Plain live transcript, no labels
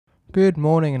Good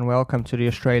morning and welcome to the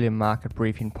Australian Market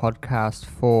Briefing podcast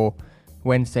for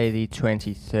Wednesday, the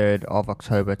 23rd of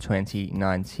October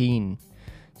 2019.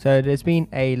 So there's been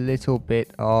a little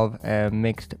bit of a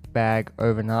mixed bag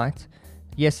overnight.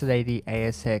 Yesterday, the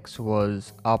ASX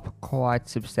was up quite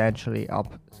substantially,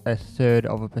 up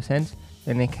 1/3%.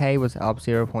 The Nikkei was up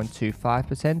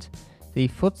 0.25%. The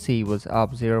FTSE was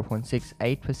up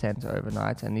 0.68%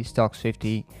 overnight, and the Stoxx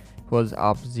 50 was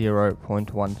up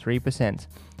 0.13%.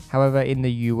 However, in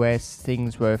the US,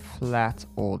 things were flat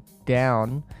or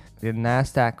down. The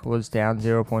Nasdaq was down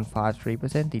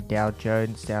 0.53%, the Dow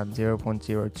Jones down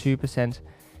 0.02%,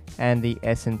 and the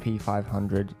S&P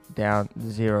 500 down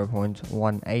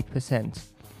 0.18%.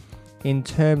 In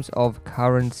terms of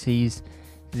currencies,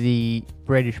 the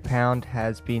British pound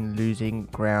has been losing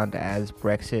ground as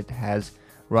Brexit has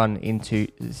run into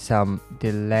some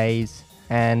delays,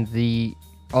 and the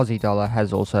Aussie dollar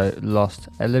has also lost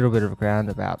a little bit of ground,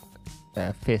 about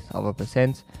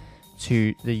 0.1%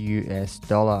 to the US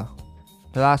dollar.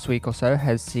 The last week or so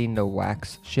has seen the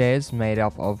WAX shares made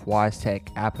up of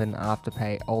WiseTech, Appen,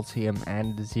 Afterpay, Altium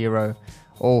and Xero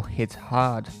all hit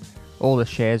hard. All the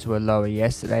shares were lower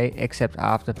yesterday except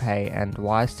Afterpay and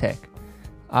WiseTech.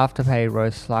 Afterpay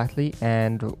rose slightly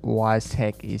and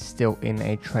WiseTech is still in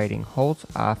a trading halt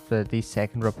after the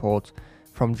second report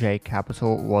from J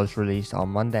Capital was released on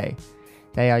Monday.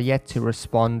 They are yet to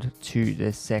respond to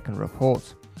the second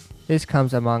report. This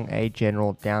comes among a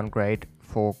general downgrade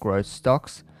for growth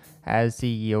stocks as the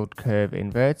yield curve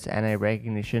inverts and a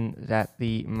recognition that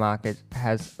the market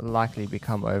has likely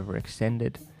become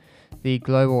overextended. The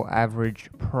global average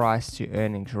price to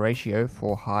earnings ratio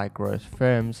for high growth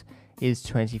firms is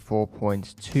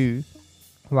 24.2,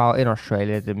 while in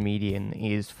Australia the median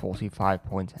is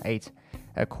 45.8.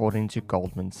 according to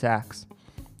Goldman Sachs.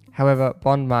 However,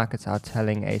 bond markets are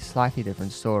telling a slightly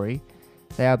different story.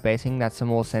 They are betting that some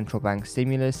more central bank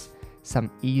stimulus, some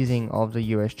easing of the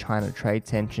US-China trade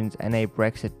tensions, and a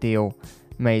Brexit deal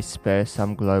may spur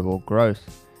some global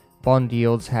growth. Bond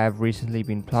yields have recently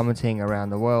been plummeting around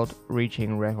the world,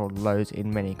 reaching record lows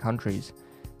in many countries.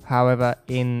 However,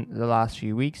 in the last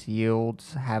few weeks,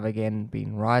 yields have again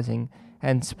been rising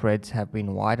and spreads have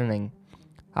been widening.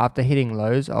 After hitting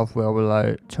lows of well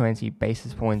below 20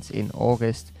 basis points in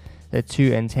August, the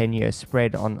 2 and 10-year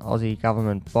spread on Aussie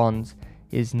government bonds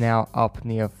is now up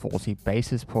near 40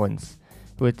 basis points,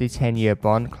 with the 10-year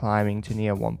bond climbing to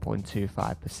near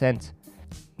 1.25%.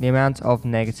 The amount of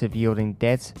negative yielding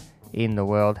debt in the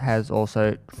world has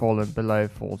also fallen below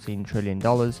 $14 trillion,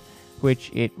 which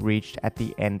it reached at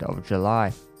the end of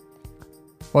July.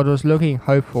 What was looking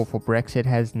hopeful for Brexit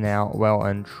has now well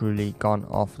and truly gone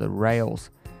off the rails.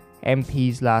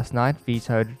 MPs last night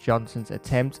vetoed Johnson's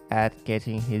attempt at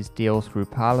getting his deal through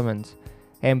Parliament.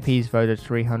 MPs voted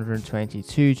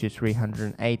 322 to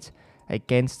 308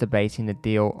 against debating the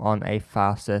deal on a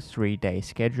faster 3-day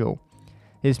schedule.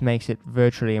 This makes it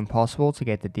virtually impossible to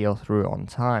get the deal through on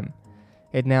time.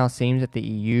 It now seems that the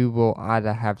EU will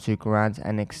either have to grant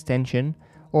an extension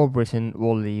or Britain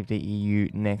will leave the EU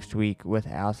next week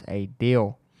without a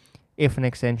deal. If an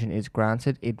extension is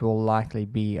granted, it will likely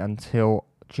be until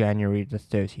January the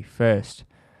 31st.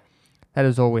 That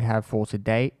is all we have for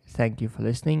today. Thank you for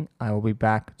listening. I will be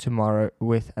back tomorrow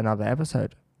with another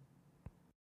episode.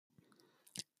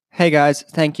 Hey guys,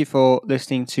 thank you for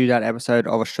listening to that episode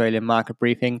of Australian Market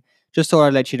Briefing. Just thought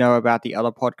I'd let you know about the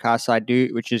other podcast I do,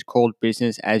 which is called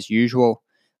Business as Usual.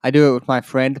 I do it with my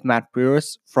friend Matt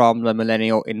Burris from the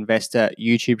Millennial Investor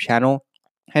YouTube channel,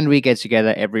 and we get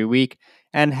together every week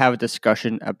and have a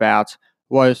discussion about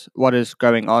what is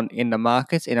going on in the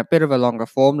markets in a bit of a longer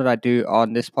form that I do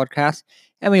on this podcast.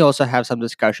 And we also have some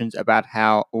discussions about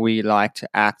how we like to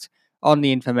act on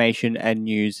the information and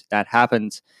news that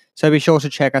happens. So be sure to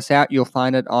check us out. You'll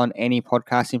find it on any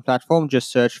podcasting platform.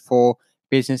 Just search for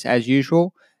Business as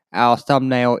Usual. Our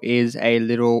thumbnail is a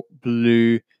little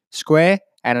blue square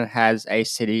and it has a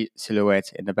city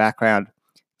silhouette in the background.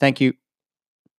 Thank you.